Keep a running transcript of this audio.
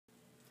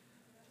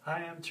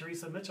Hi, I'm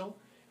Teresa Mitchell,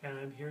 and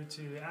I'm here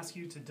to ask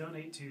you to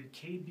donate to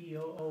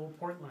KBOO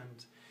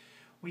Portland.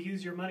 We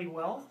use your money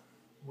well.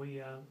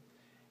 We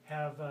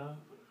have uh,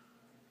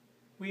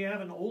 we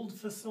have an old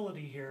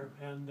facility here,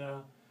 and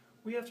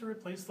we have to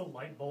replace the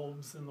light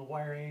bulbs and the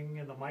wiring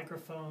and the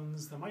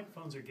microphones. The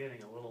microphones are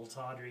getting a little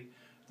tawdry.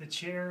 The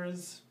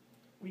chairs,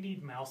 we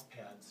need mouse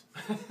pads.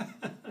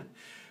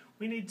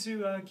 We need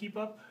to keep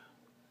up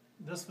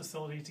this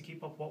facility to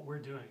keep up what we're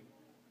doing.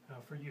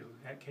 For you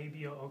at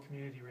KBOO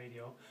Community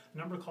Radio. The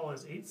number to call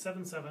is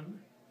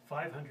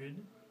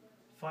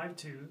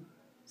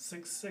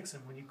 877-500-5266.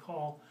 And when you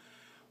call,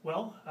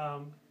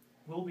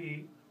 we'll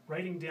be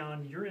writing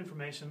down your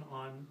information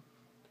on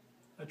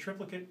a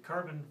triplicate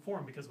carbon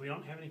form because we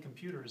don't have any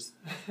computers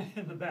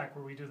in the back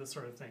where we do this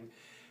sort of thing.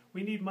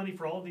 We need money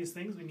for all of these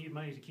things. We need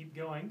money to keep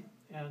going.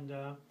 And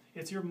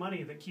it's your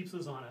money that keeps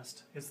us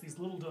honest. It's these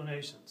little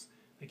donations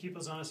that keep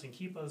us honest and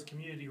keep us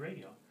community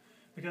radio.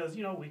 Because,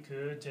 you know, we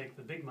could take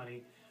the big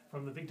money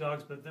from the big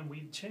dogs, but then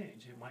we'd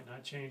change. It might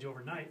not change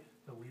overnight,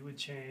 but we would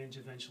change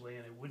eventually,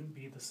 and it wouldn't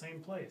be the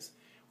same place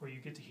where you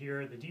get to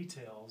hear the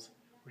details,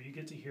 where you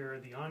get to hear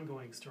the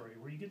ongoing story,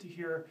 where you get to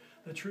hear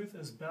the truth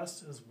as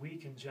best as we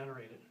can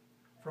generate it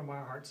from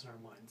our hearts and our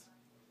minds.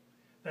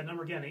 That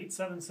number again,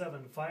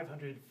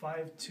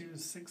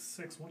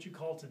 877-500-5266. Won't you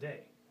call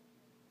today?